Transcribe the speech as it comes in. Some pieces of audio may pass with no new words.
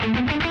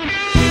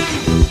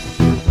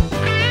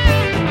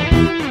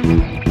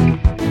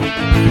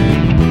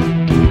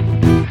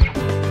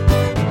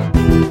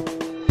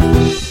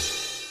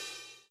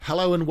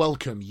Hello and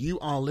welcome. You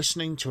are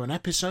listening to an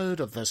episode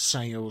of the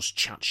Sales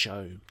Chat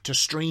Show. To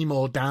stream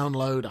or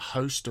download a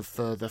host of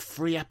further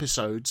free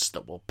episodes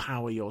that will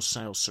power your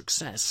sales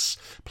success,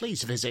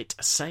 please visit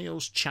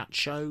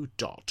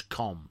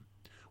saleschatshow.com.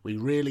 We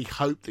really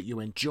hope that you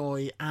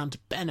enjoy and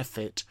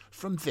benefit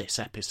from this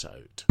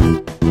episode.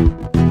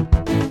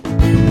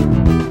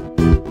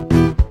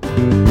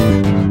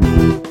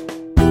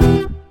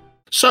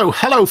 So,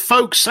 hello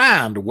folks,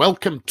 and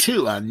welcome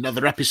to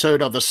another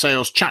episode of the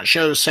Sales Chat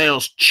Show,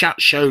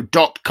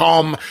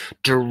 saleschatshow.com,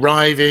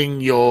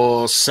 deriving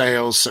your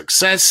sales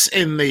success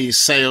in the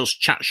Sales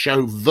Chat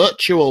Show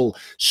virtual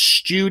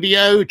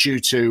studio. Due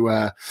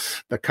to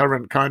the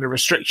current kind of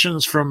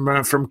restrictions from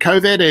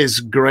COVID is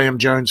Graham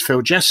Jones,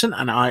 Phil Jesson,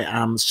 and I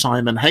am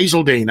Simon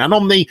Hazeldine. And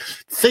on the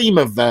theme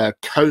of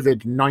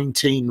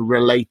COVID-19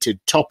 related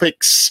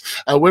topics,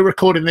 we're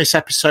recording this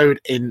episode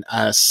in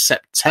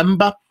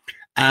September.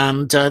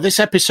 And this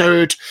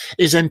episode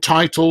is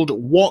entitled,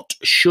 What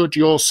Should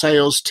Your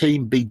Sales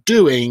Team Be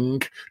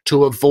Doing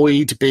to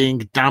Avoid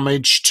Being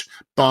Damaged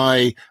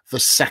by the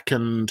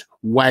Second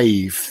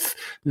Wave?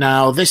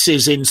 Now, this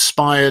is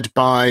inspired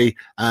by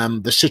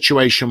the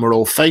situation we're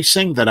all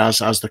facing, that as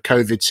the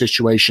COVID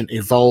situation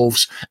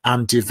evolves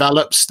and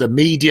develops, the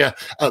media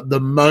at the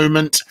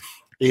moment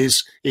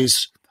is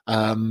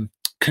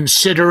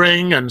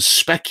considering and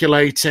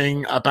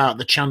speculating about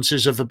the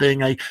chances of there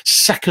being a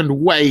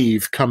second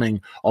wave coming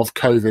of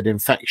COVID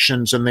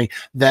infections and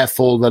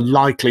therefore the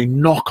likely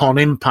knock-on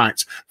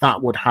impact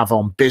that would have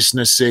on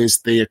businesses,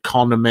 the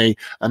economy,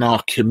 and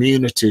our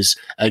communities,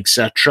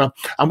 etc.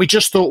 And we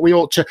just thought we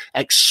ought to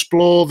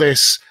explore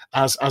this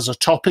as a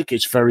topic.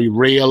 It's very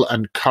real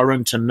and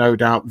current and no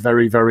doubt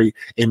very, very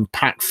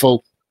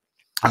impactful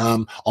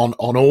on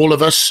all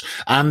of us.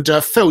 And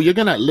Phil, you're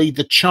going to lead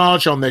the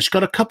charge on this.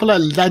 Got a couple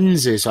of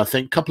lenses, I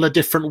think, a couple of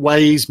different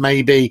ways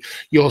maybe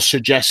you're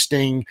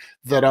suggesting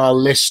that our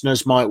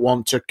listeners might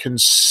want to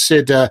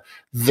consider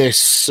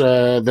this,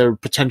 the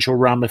potential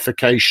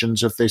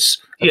ramifications of this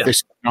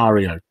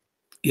scenario.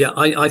 Yeah,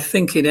 I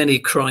think in any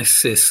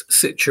crisis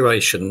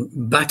situation,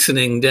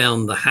 battening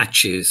down the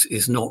hatches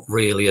is not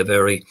really a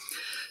very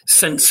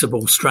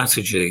sensible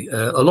strategy.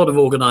 A lot of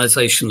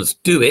organizations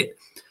do it,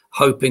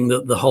 hoping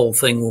that the whole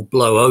thing will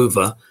blow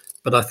over.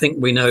 But I think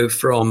we know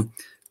from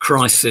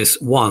crisis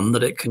one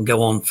that it can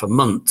go on for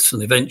months,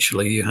 and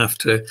eventually you have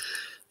to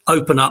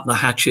open up the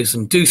hatches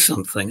and do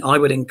something. I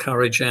would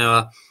encourage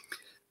our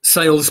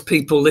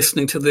salespeople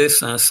listening to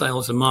this, our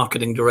sales and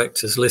marketing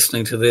directors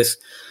listening to this,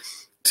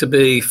 to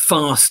be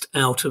fast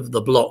out of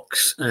the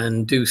blocks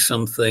and do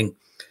something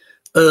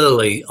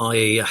early,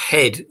 i.e.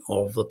 ahead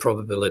of the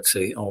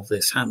probability of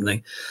this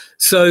happening.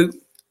 So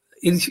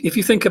if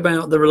you think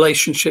about the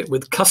relationship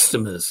with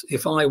customers,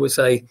 if I was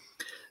a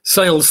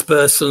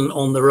salesperson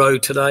on the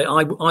road today,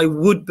 I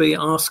would be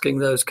asking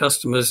those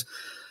customers,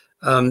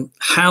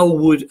 how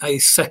would a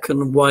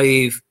second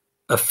wave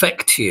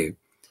affect you?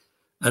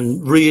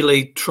 And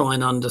really try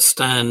and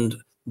understand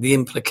the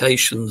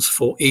implications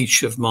for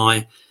each of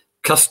my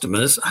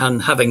customers.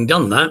 And having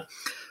done that,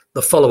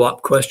 the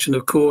follow-up question,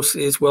 of course,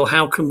 is, well,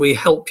 how can we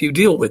help you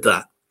deal with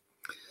that?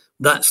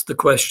 That's the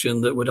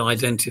question that would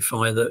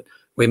identify that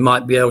we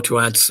might be able to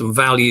add some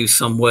value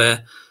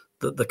somewhere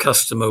that the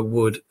customer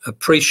would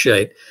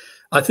appreciate.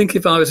 I think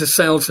if I was a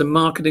sales and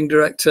marketing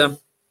director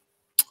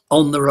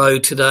on the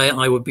road today,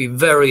 I would be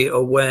very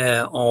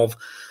aware of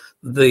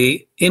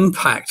the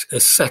impact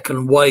a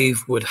second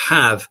wave would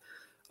have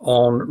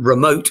on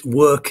remote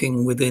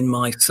working within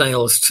my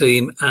sales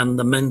team and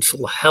the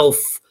mental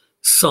health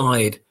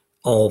side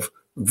of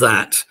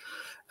that.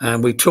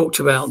 And we talked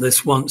about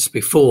this once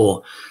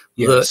before.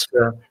 Yes.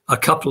 That a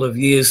couple of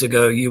years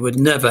ago, you would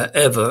never,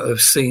 ever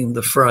have seen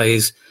the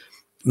phrase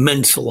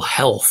mental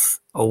health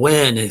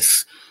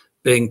awareness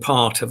being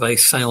part of a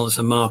sales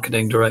and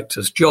marketing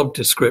director's job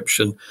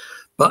description.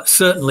 But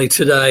certainly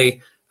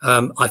today,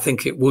 I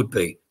think it would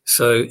be.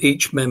 So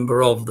each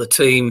member of the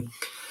team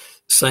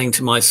saying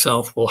to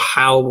myself, well,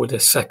 how would a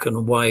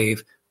second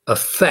wave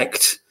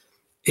affect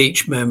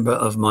each member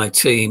of my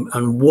team?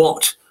 And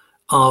what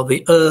are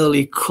the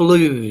early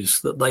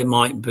clues that they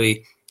might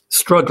be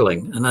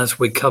struggling? And as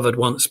we covered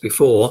once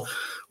before,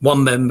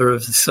 one member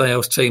of the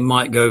sales team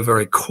might go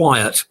very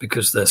quiet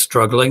because they're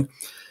struggling,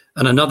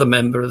 and another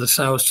member of the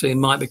sales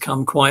team might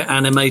become quite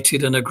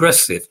animated and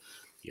aggressive.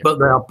 Yeah. But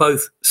they are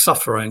both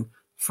suffering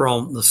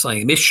from the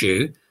same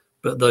issue,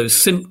 but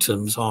those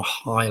symptoms are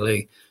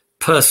highly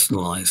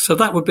personalized. So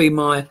that would be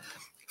my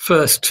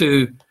first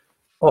two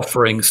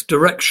offerings.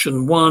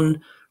 Direction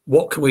one,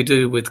 what can we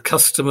do with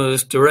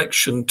customers?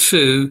 Direction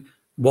two,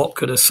 what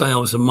could a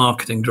sales and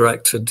marketing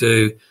director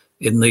do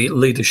in the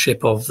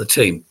leadership of the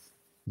team?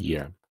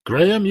 Yeah.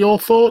 Graham, your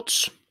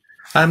thoughts?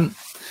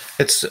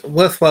 It's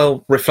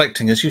worthwhile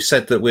reflecting, as you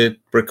said, that we're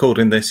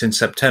recording this in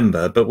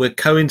September, but we're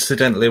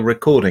coincidentally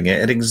recording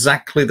it at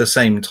exactly the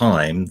same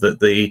time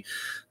that the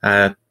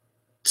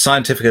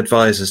scientific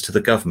advisors to the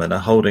government are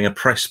holding a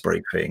press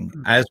briefing.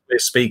 As we're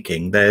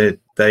speaking, they're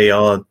they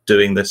are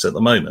doing this at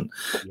the moment.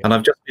 Yeah. And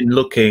I've just been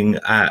looking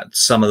at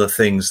some of the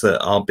things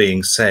that are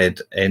being said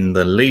in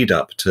the lead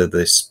up to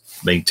this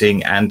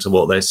meeting and to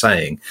what they're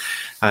saying.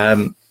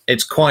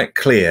 It's quite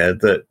clear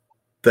that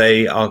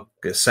they are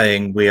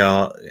saying we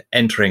are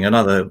entering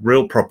another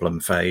real problem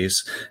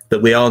phase,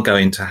 that we are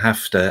going to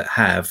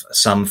have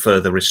some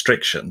further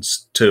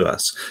restrictions to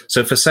us.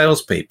 So for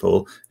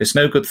salespeople, it's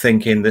no good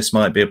thinking this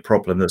might be a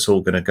problem that's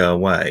all going to go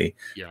away.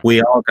 Yeah.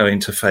 We are going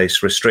to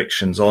face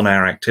restrictions on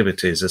our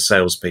activities as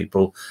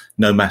salespeople,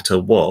 no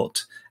matter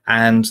what.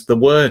 And the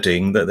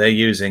wording that they're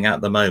using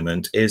at the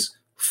moment is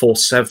for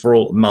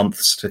several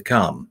months to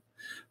come.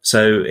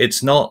 So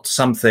it's not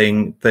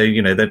something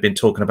they've been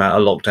talking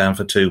about a lockdown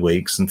for 2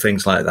 weeks and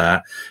things like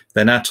that.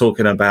 They're now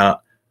talking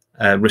about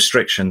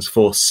restrictions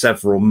for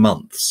several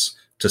months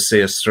to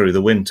see us through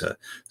the winter.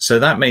 So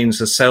that means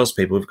as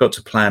salespeople, we've got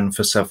to plan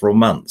for several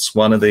months.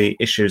 One of the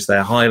issues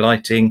they're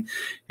highlighting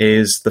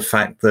is the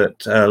fact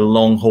that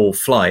long haul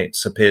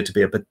flights appear to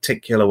be a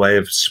particular way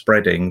of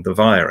spreading the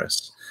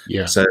virus.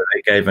 Yeah. So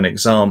they gave an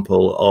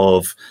example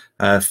of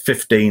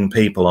 15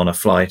 people on a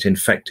flight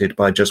infected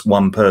by just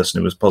one person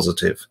who was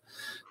positive.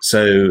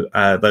 So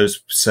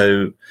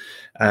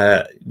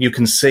you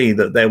can see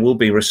that there will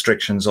be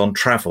restrictions on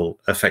travel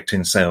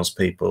affecting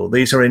salespeople.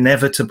 These are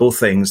inevitable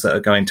things that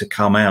are going to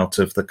come out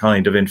of the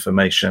kind of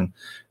information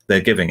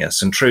they're giving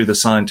us. And true, the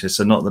scientists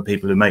are not the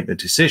people who make the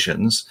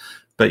decisions,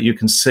 but you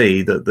can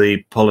see that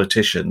the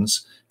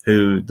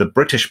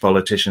British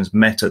politicians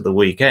met at the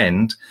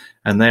weekend,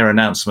 and their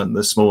announcement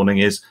this morning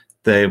is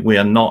we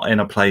are not in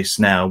a place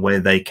now where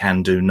they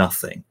can do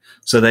nothing.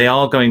 So they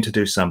are going to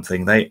do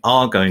something. They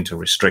are going to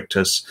restrict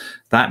us.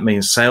 That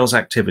means sales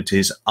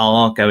activities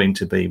are going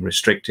to be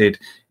restricted.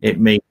 It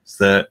means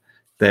that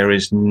there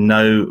is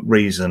no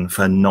reason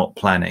for not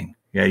planning.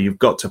 Yeah, you've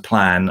got to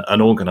plan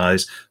and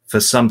organize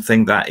for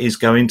something that is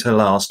going to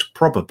last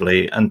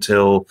probably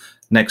until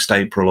next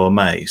April or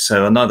May.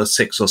 So another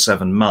 6 or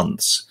 7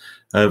 months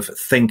of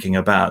thinking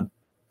about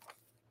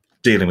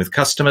dealing with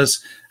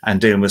customers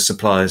and dealing with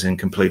suppliers in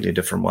completely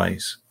different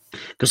ways.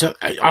 Because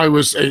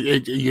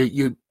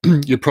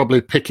you're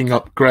probably picking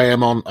up,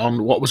 Graham,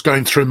 on what was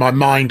going through my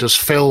mind as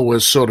Phil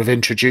was sort of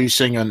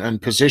introducing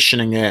and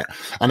positioning it.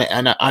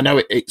 And I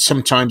know it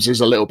sometimes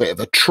is a little bit of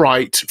a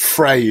trite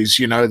phrase,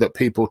 that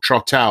people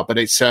trot out, but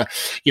it's,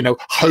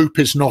 hope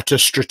is not a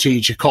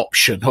strategic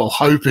option, or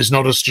hope is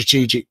not a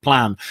strategic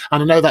plan.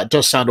 And I know that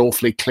does sound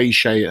awfully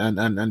cliche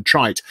and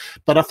trite,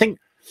 but I think,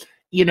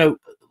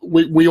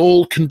 we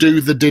all can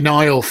do the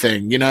denial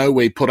thing.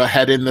 We put our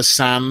head in the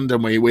sand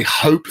and we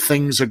hope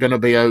things are going to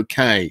be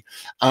okay.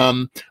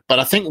 But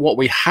I think what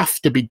we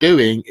have to be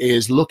doing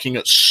is looking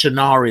at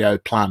scenario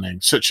planning,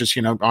 such as,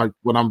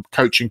 when I'm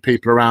coaching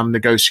people around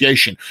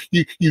negotiation,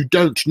 you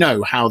don't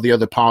know how the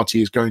other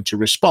party is going to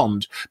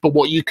respond. But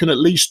what you can at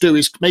least do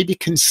is maybe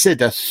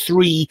consider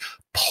 3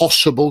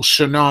 possible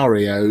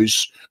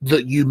scenarios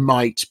that you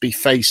might be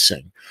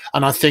facing.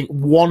 And I think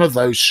one of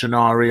those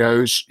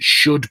scenarios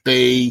should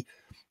be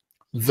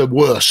the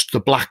worst, the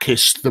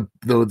blackest, the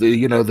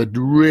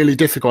really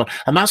difficult,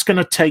 and that's going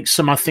to take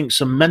some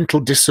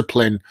mental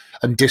discipline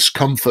and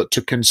discomfort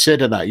to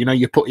consider that.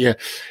 You put your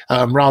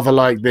rather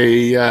like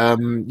the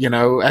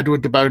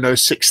Edward de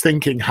Bono's 6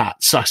 thinking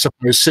hats, I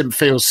suppose,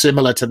 feels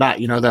similar to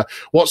that.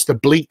 What's the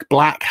bleak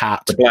black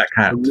hat? The black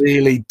hat.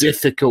 Really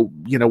difficult.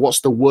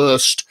 What's the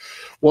worst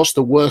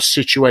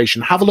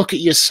situation? Have a look at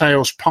your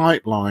sales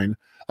pipeline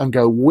and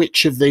go,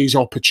 which of these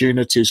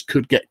opportunities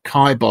could get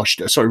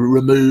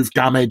removed,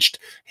 damaged,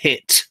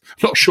 hit?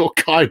 I'm not sure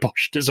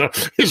kiboshed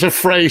is a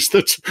phrase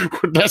that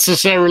would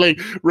necessarily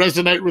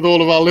resonate with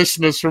all of our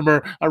listeners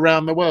from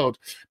around the world.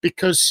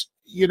 Because,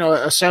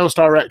 a sales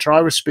director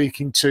I was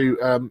speaking to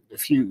a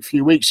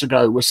few weeks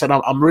ago said,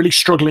 I'm really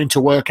struggling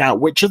to work out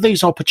which of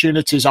these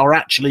opportunities are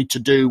actually to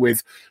do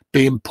with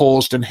being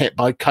paused and hit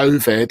by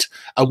COVID,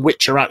 and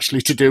which are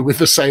actually to do with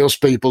the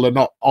salespeople are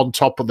not on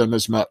top of them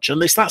as much.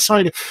 And it's that's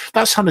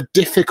kind of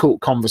difficult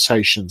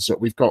conversations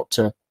that we've got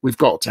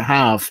to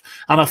have.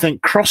 And I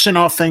think crossing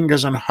our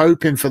fingers and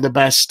hoping for the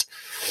best,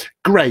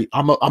 great.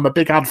 I'm a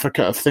big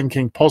advocate of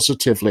thinking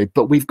positively,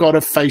 but we've got to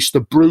face the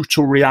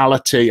brutal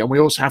reality, and we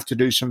also have to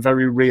do some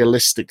very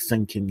realistic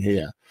thinking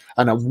here.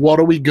 And what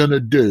are we going to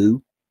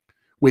do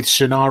with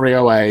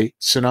scenario A,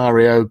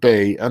 scenario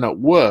B, and at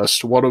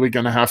worst, what are we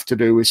going to have to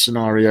do with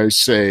scenario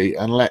C?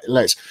 And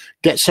let's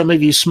get some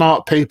of you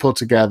smart people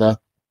together,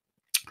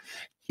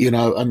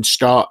 and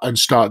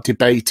start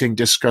debating,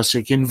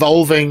 discussing,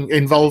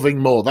 involving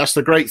more. That's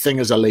the great thing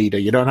as a leader.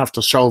 You don't have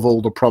to solve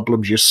all the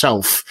problems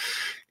yourself.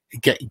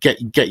 Get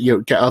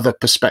other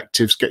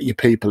perspectives, get your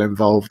people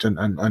involved,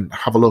 and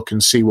have a look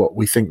and see what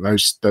we think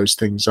those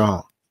things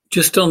are.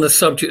 Just on the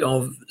subject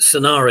of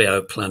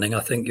scenario planning,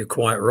 I think you're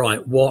quite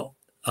right. What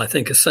I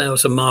think a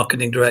sales and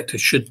marketing director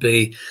should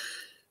be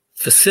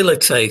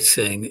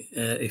facilitating,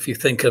 if you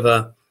think of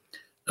a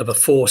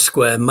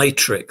 4-square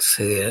matrix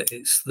here,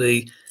 it's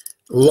the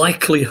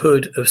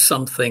likelihood of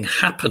something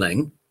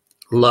happening,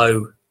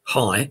 low,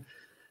 high,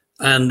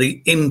 and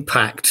the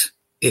impact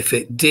if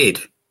it did,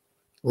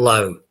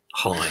 low,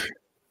 high.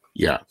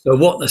 Yeah. So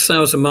what the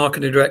sales and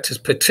marketing director is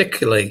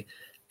particularly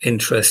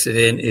interested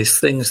in is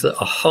things that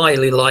are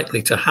highly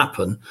likely to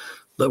happen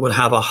that would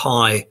have a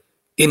high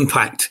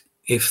impact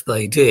if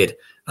they did.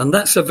 And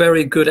that's a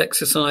very good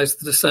exercise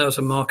that the sales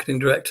and marketing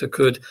director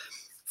could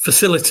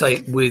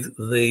facilitate with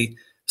the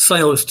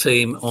sales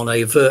team on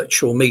a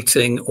virtual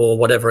meeting or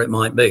whatever it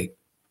might be.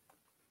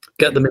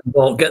 Get them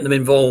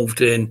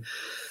involved in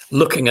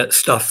looking at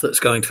stuff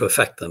that's going to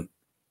affect them.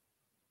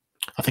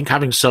 I think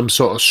having some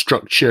sort of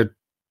structured,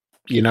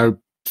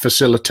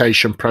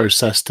 facilitation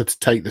process to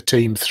take the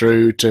team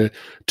through to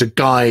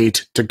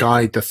guide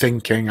the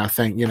thinking. I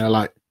think,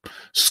 like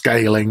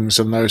scalings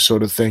and those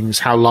sort of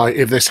things.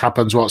 If this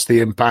happens, what's the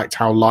impact?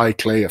 How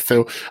likely? I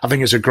think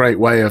it's a great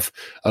way of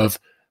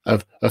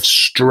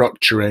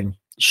structuring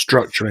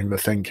the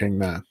thinking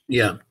there.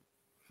 Yeah.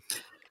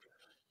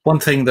 One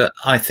thing that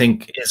I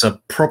think is a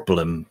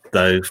problem,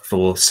 though,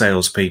 for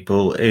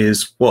salespeople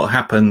is what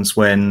happens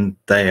when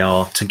they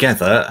are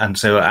together. And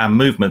so our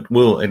movement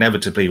will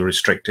inevitably be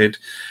restricted.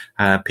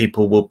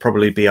 People will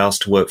probably be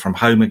asked to work from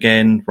home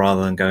again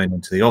rather than going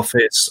into the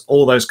office.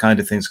 All those kind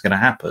of things are going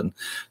to happen.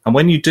 And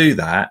when you do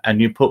that and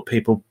you put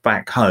people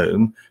back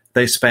home,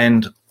 they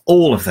spend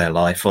all of their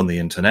life on the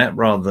internet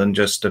rather than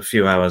just a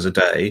few hours a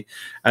day.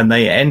 And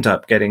they end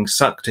up getting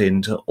sucked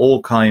into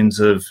all kinds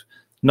of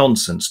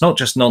nonsense, not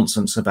just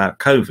nonsense about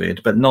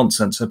COVID, but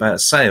nonsense about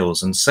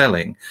sales and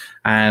selling,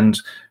 and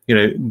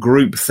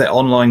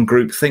online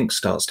group think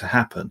starts to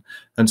happen.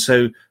 And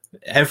so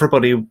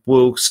everybody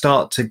will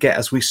start to get,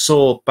 as we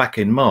saw back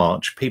in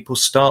March, people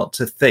start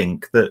to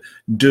think that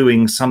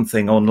doing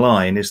something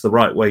online is the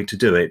right way to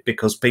do it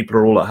because people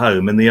are all at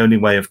home and the only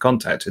way of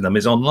contacting them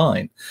is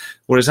online.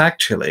 Whereas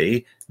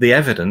actually the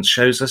evidence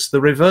shows us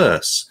the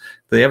reverse.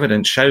 The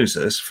evidence shows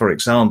us, for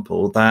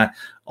example, that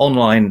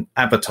online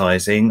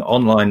advertising,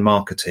 online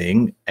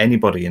marketing,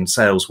 anybody in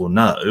sales will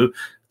know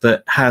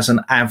that has an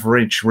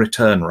average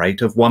return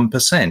rate of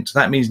 1%.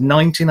 That means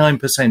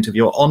 99% of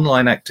your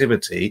online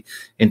activity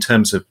in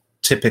terms of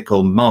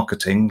typical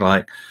marketing,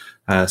 like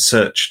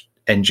search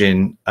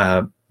engine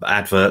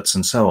adverts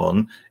and so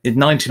on, is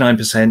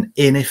 99%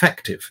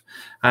 ineffective.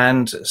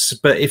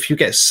 But if you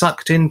get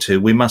sucked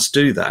into, we must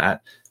do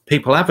that,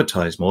 people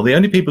advertise more. The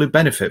only people who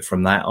benefit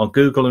from that are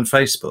Google and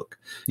Facebook.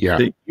 Yeah.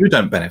 You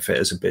don't benefit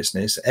as a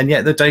business. And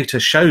yet the data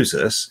shows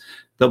us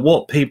that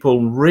what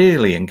people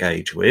really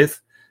engage with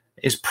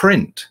is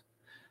print.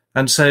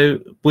 And so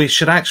we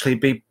should actually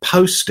be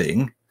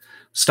posting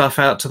stuff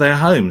out to their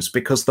homes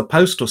because the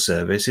postal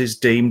service is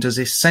deemed as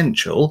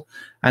essential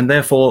and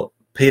therefore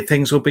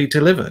things will be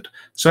delivered.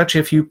 So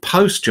actually, if you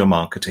post your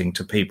marketing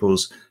to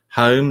people's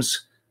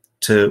homes,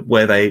 to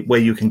where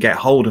you can get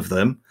hold of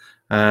them,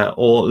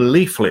 or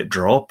leaflet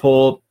drop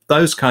or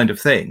those kind of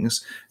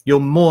things, you're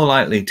more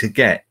likely to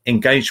get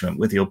engagement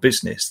with your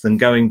business than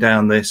going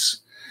down this,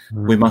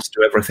 we must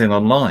do everything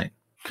online.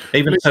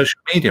 Even social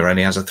media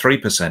only has a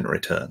 3%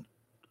 return.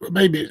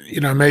 Maybe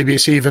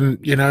it's even,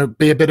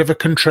 be a bit of a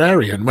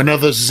contrarian when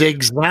others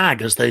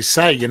zigzag, as they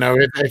say,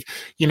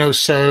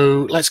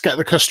 so let's get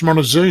the customer on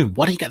a Zoom.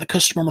 Why don't you get the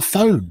customer on the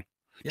phone?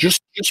 Yeah.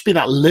 Just be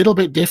that little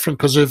bit different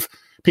because of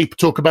people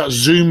talk about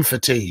Zoom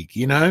fatigue,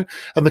 and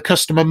the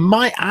customer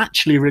might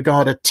actually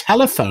regard a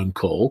telephone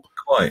call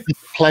as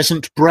a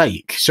pleasant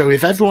break. So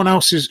if everyone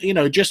else is,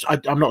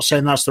 I'm not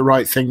saying that's the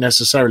right thing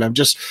necessarily. I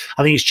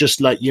think it's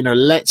just like,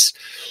 let's,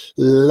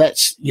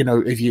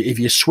 if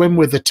you swim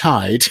with the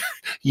tide,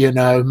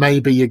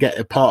 maybe you get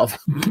a part of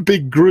a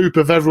big group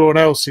of everyone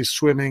else is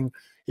swimming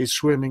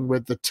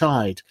with the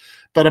tide.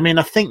 But I mean,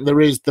 I think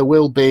there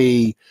will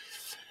be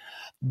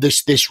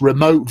this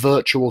remote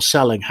virtual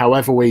selling,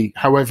 however we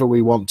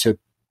want to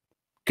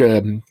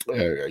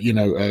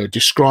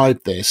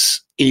describe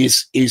this,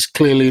 is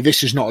clearly,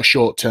 this is not a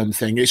short-term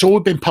thing. It's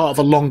always been part of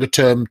a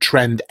longer-term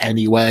trend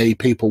anyway,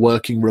 people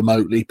working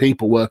remotely,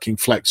 people working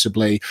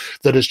flexibly,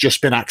 that has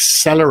just been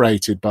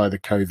accelerated by the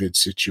COVID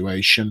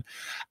situation.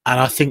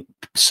 And I think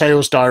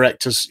sales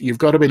directors, you've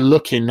got to be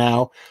looking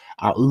now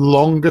at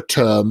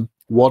longer-term.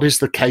 What is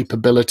the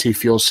capability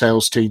for your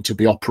sales team to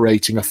be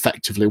operating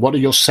effectively? What are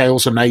your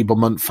sales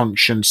enablement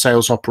functions,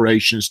 sales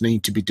operations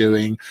need to be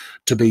doing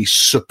to be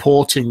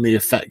supporting the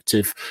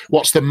effective?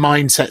 What's the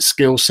mindset,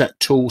 skill set,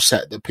 tool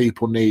set that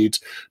people need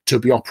to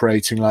be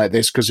operating like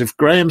this? Because if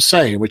Graham's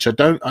saying, which I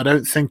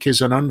don't think is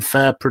an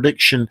unfair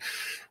prediction,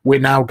 we're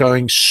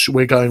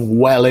going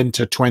well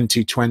into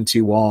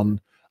 2021.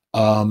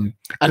 And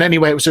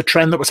anyway, it was a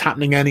trend that was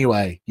happening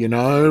anyway,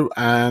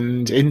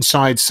 and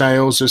inside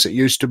sales, as it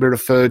used to be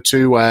referred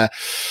to, where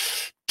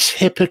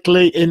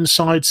typically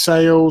inside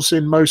sales,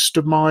 in most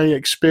of my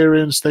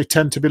experience, they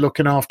tend to be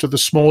looking after the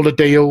smaller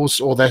deals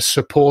or they're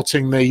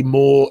supporting the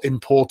more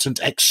important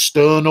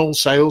external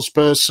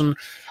salesperson,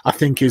 I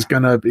think is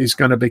going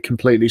to be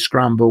completely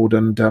scrambled.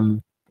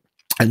 And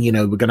And,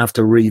 we're going to have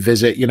to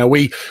revisit,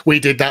 we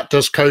did that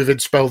Does COVID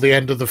Spell the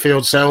End of the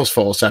Field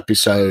Salesforce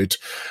episode,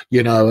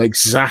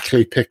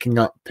 exactly picking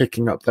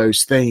up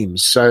those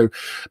themes. So,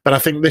 but I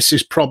think this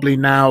is probably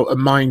now a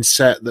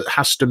mindset that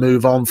has to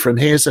move on from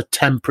here's a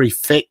temporary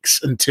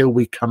fix until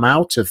we come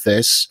out of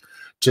this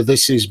to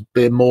this is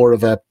more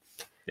of a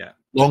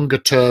longer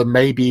term,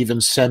 maybe even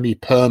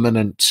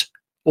semi-permanent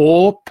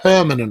or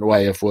permanent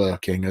way of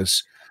working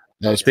as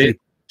those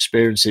people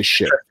experiences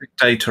shift.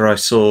 Data I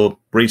saw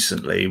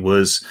recently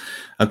was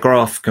a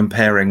graph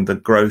comparing the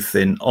growth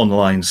in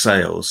online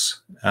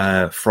sales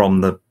from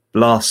the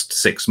last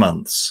 6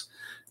 months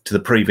to the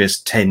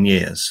previous 10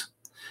 years.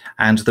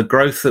 And the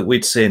growth that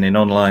we'd seen in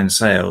online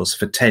sales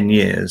for 10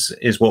 years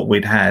is what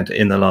we'd had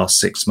in the last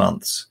 6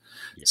 months.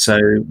 So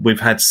we've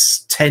had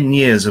 10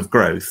 years of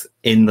growth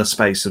in the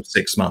space of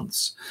 6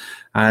 months.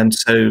 And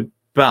so,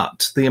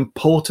 but the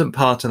important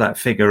part of that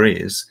figure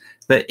is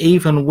that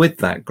even with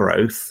that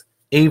growth,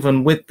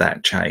 even with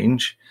that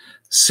change,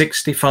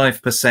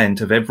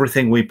 65% of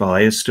everything we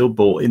buy is still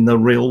bought in the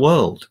real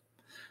world.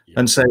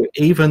 Yeah. And so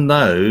even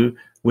though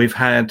we've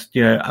had,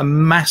 a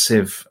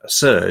massive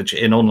surge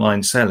in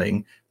online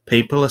selling,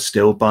 people are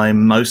still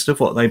buying most of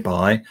what they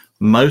buy.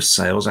 Most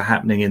sales are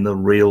happening in the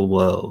real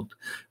world.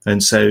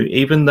 And so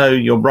even though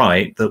you're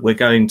right that we're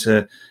going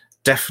to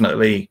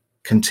definitely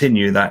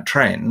continue that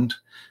trend,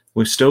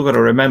 we've still got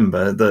to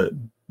remember that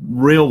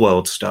real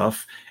world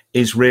stuff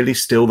is really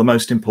still the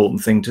most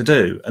important thing to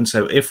do. And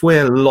so if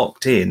we're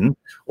locked in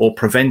or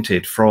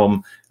prevented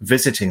from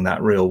visiting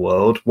that real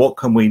world, what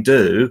can we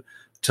do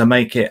to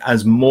make it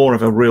as more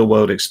of a real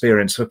world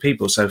experience for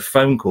people? So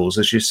phone calls,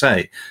 as you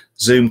say,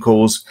 Zoom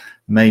calls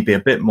may be a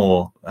bit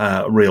more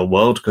real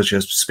world because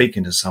you're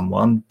speaking to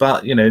someone,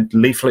 but,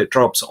 leaflet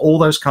drops, all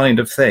those kind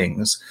of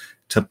things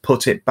to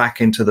put it back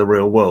into the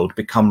real world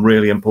become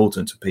really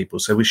important to people.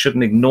 So we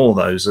shouldn't ignore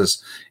those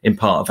as in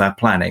part of our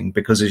planning,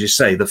 because as you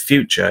say, the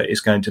future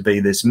is going to be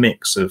this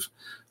mix of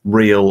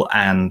real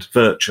and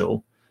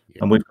virtual,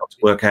 and we've got to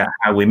work out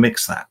how we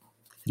mix that.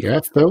 Yeah,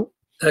 Phil?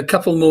 A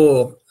couple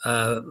more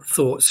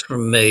thoughts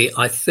from me.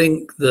 I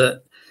think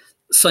that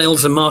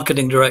sales and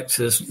marketing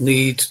directors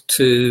need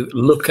to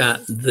look at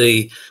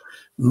the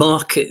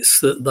markets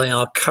that they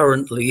are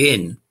currently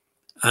in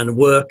and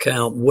work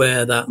out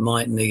where that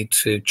might need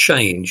to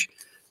change.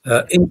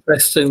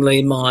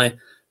 Interestingly, my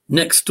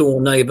next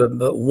door neighbour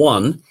but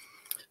one,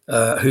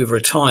 who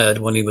retired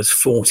when he was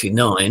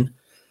 49,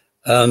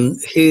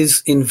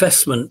 his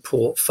investment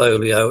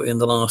portfolio in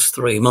the last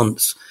 3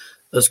 months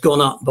has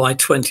gone up by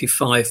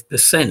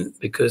 25%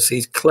 because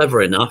he's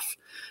clever enough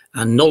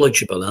and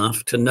knowledgeable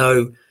enough to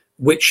know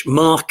which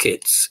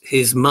markets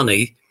his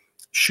money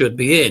should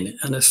be in.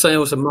 And a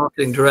sales and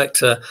marketing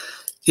director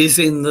is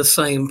in the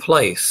same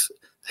place.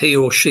 He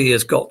or she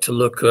has got to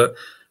look at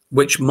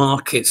which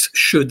markets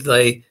should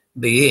they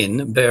be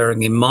in,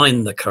 bearing in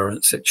mind the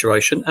current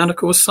situation. And of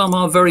course, some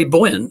are very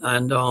buoyant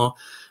and are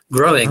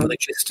growing,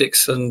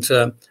 logistics and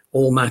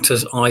all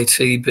matters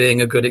IT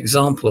being a good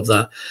example of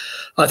that.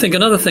 I think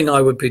another thing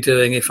I would be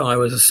doing if I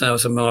was a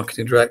sales and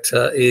marketing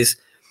director is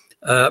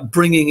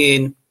bringing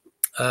in,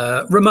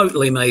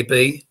 remotely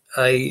maybe,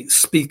 a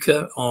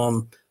speaker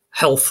on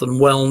health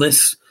and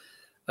wellness.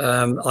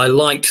 I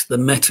liked the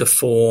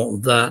metaphor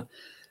that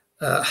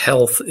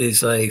health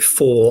is a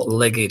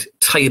four-legged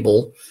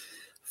table: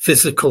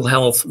 physical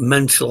health,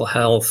 mental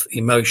health,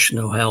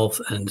 emotional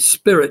health, and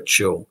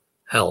spiritual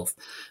health.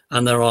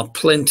 And there are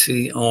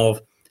plenty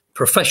of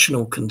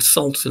professional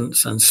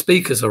consultants and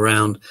speakers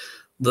around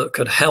that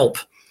could help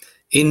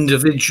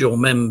individual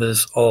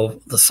members of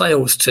the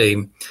sales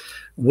team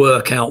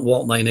work out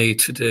what they need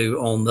to do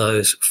on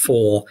those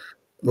four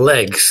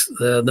legs.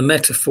 The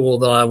metaphor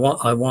that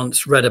I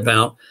once read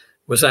about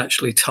was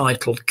actually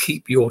titled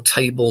 "Keep Your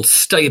Table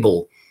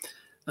Stable."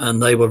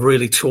 And they were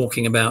really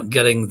talking about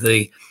getting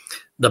the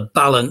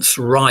balance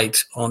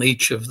right on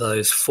each of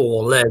those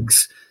four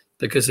legs,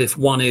 because if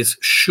one is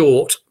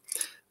short,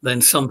 then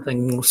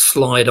something will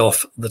slide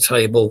off the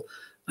table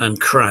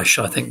and crash.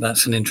 I think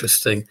that's an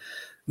interesting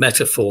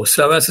metaphor.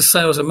 So as a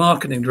sales and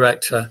marketing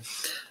director,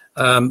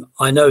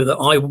 I know that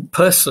I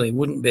personally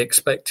wouldn't be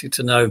expected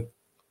to know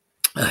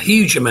a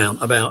huge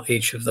amount about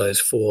each of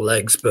those four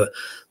legs, but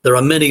there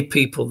are many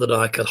people that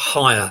I could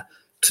hire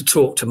to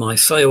talk to my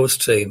sales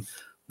team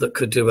that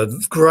could do a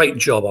great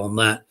job on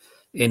that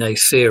in a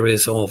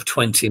series of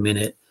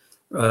 20-minute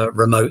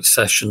remote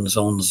sessions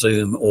on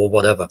Zoom or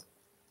whatever.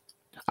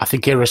 I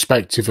think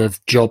irrespective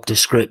of job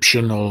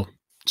description or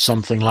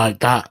something like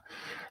that,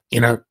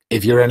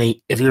 if you're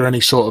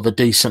any sort of a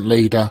decent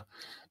leader,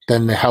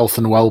 then the health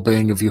and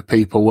well-being of your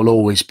people will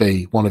always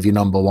be one of your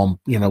number one,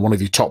 one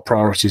of your top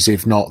priorities,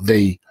 if not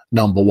the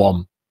number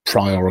one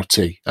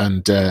priority.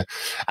 And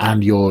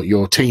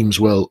your teams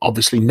will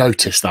obviously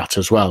notice that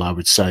as well, I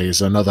would say,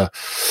 is another,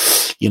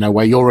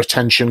 where your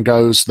attention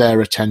goes, their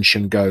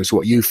attention goes.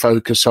 What you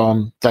focus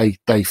on,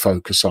 they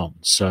focus on.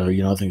 So,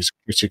 I think it's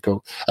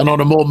critical. And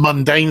on a more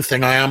mundane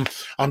thing,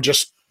 I'm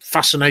just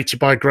fascinated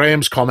by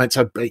Graham's comments.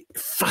 I'd be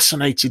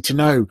fascinated to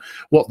know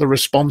what the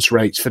response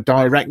rates for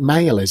direct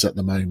mail is at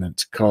the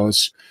moment,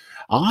 because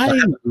I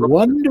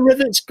wonder if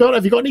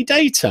have you got any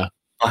data?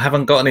 I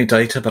haven't got any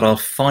data, but I'll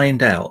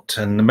find out,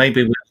 and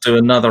maybe we'll do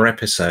another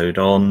episode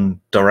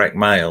on direct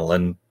mail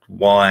and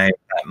why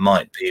that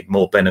might be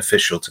more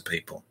beneficial to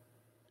people.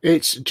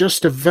 It's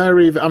just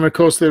of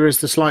course, there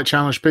is the slight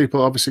challenge.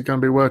 People obviously going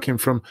to be working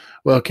from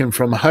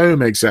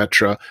home,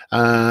 etc.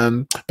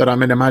 But I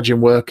mean, imagine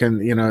working.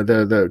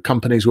 The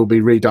companies will be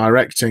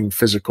redirecting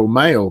physical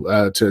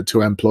mail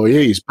to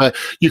employees. But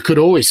you could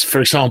always,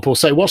 for example,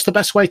 say, what's the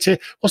best way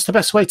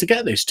to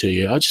get this to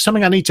you? Just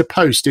something I need to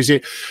post. Is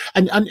it?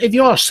 And if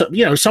you ask,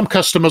 some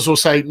customers will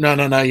say, no,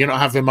 you're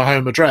not having my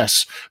home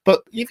address.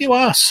 But if you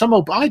ask,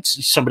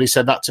 somebody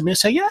said that to me, I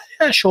say,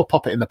 yeah, sure,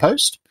 pop it in the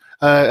post.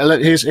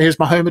 Here's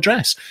my home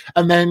address,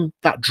 and then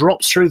that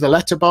drops through the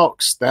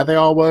letterbox. There they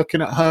are working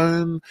at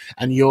home,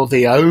 and you're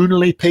the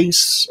only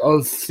piece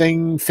of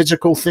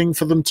physical thing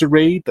for them to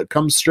read that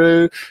comes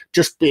through.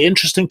 Just be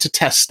interesting to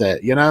test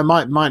it. It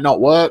might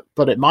not work,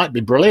 but it might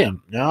be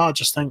brilliant. I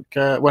just think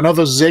when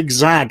others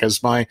zigzag,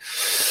 as my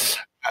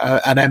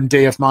an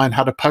MD of mine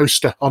had a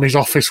poster on his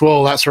office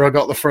wall. That's where I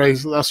got the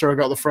phrase. That's where I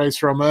got the phrase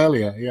from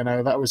earlier.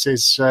 That was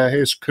his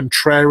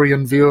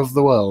contrarian view of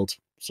the world.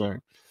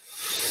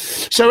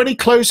 So any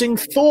closing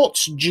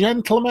thoughts,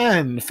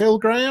 gentlemen? Phil,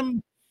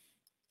 Graham?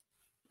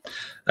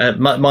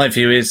 My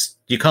view is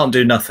you can't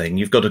do nothing.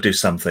 You've got to do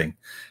something,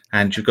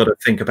 and you've got to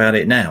think about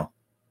it now.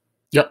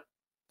 Yep,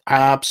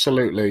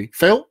 absolutely.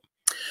 Phil?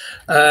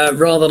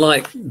 Rather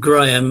like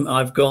Graham,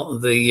 I've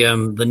got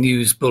the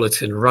news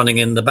bulletin running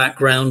in the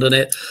background, and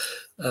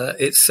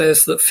it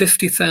says that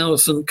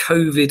 50,000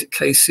 COVID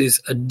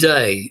cases a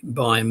day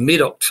by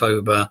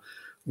mid-October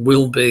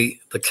will be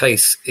the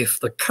case if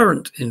the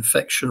current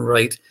infection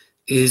rate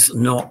is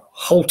not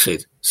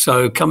halted.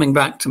 So coming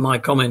back to my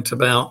comment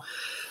about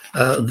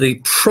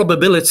the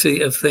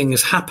probability of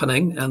things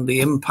happening and the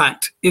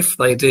impact if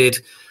they did,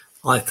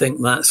 I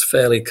think that's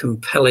fairly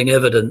compelling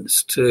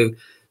evidence to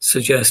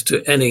suggest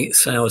to any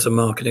sales and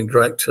marketing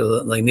director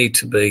that they need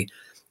to be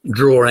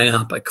drawing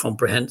up a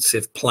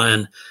comprehensive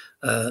plan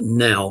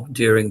now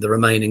during the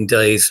remaining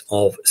days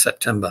of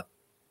September.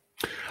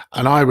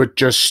 And I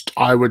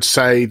would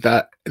say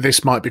that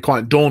this might be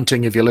quite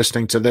daunting if you're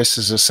listening to this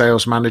as a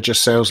sales manager,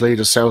 sales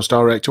leader, sales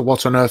director.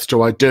 What on earth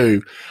do I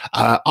do?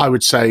 I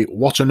would say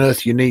what on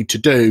earth you need to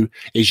do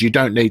is you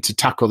don't need to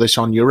tackle this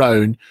on your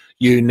own.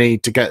 You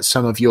need to get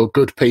some of your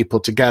good people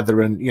together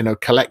and,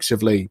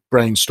 collectively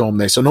brainstorm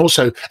this. And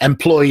also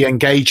employee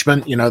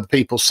engagement, the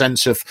people's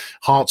sense of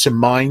hearts and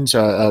minds,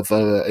 of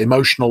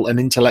emotional and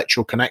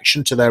intellectual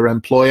connection to their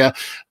employer.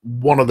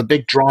 One of the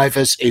big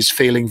drivers is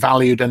feeling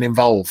valued and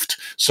involved.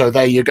 So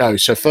there you go.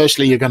 So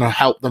firstly, you're going to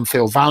help them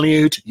feel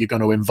valued. You're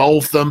going to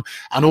involve them.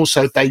 And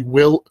also they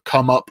will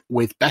come up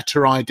with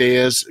better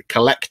ideas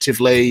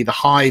collectively, the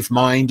hive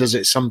mind, as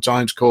it's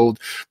sometimes called,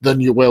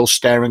 than you will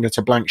staring at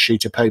a blank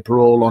sheet of paper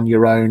all on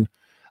your own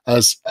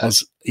as a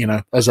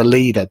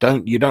leader.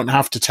 You don't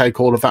have to take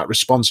all of that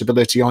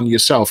responsibility on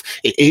yourself.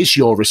 It is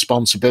your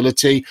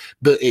responsibility,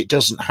 but it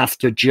doesn't have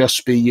to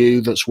just be you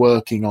that's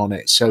working on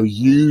it. So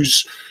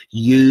use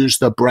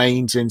the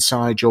brains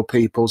inside your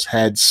people's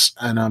heads,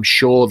 and I'm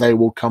sure they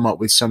will come up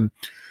with some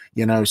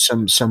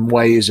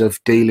ways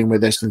of dealing with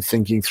this and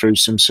thinking through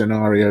some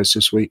scenarios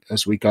as we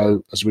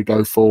go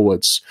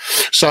forwards.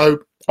 So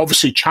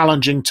obviously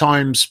challenging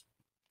times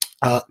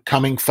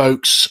coming,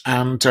 folks,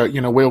 and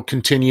we'll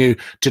continue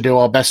to do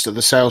our best at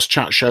the Sales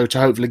Chat Show to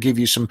hopefully give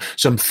you some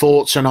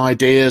thoughts and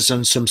ideas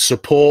and some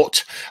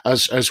support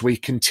as we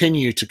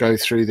continue to go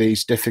through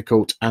these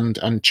difficult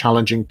and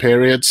challenging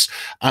periods.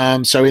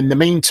 So in the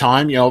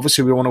meantime,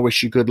 obviously we want to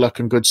wish you good luck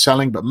and good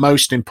selling, but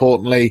most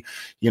importantly,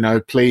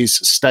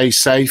 please stay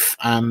safe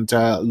and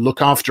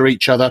look after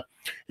each other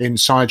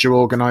inside your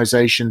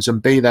organizations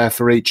and be there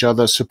for each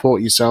other.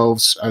 Support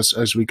yourselves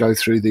as we go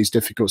through these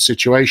difficult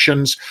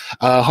situations.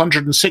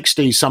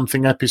 160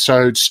 something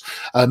episodes,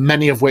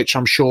 many of which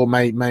I'm sure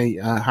may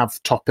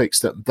have topics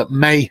that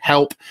may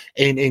help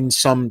in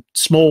some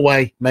small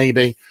way,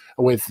 maybe,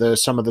 with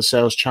some of the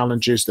sales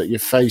challenges that you're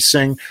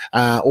facing.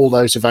 All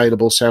those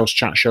available,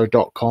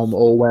 saleschatshow.com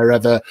or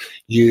wherever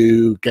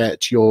you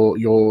get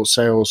your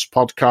sales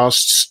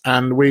podcasts.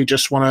 And we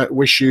just want to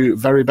wish you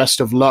very best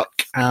of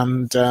luck.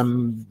 And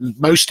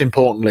most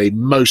importantly,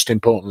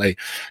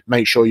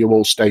 make sure you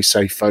all stay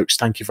safe, folks.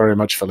 Thank you very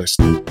much for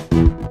listening.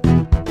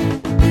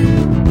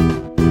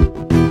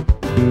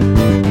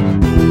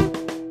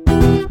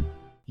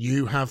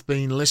 You have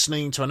been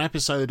listening to an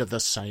episode of the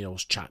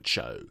Sales Chat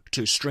Show.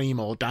 To stream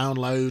or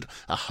download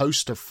a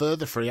host of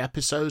further free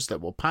episodes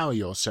that will power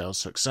your sales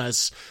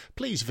success,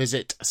 please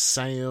visit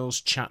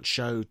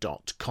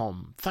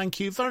saleschatshow.com. Thank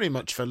you very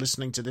much for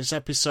listening to this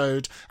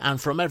episode,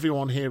 and from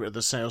everyone here at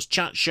the Sales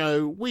Chat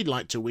Show, we'd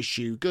like to wish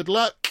you good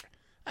luck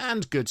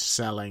and good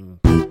selling.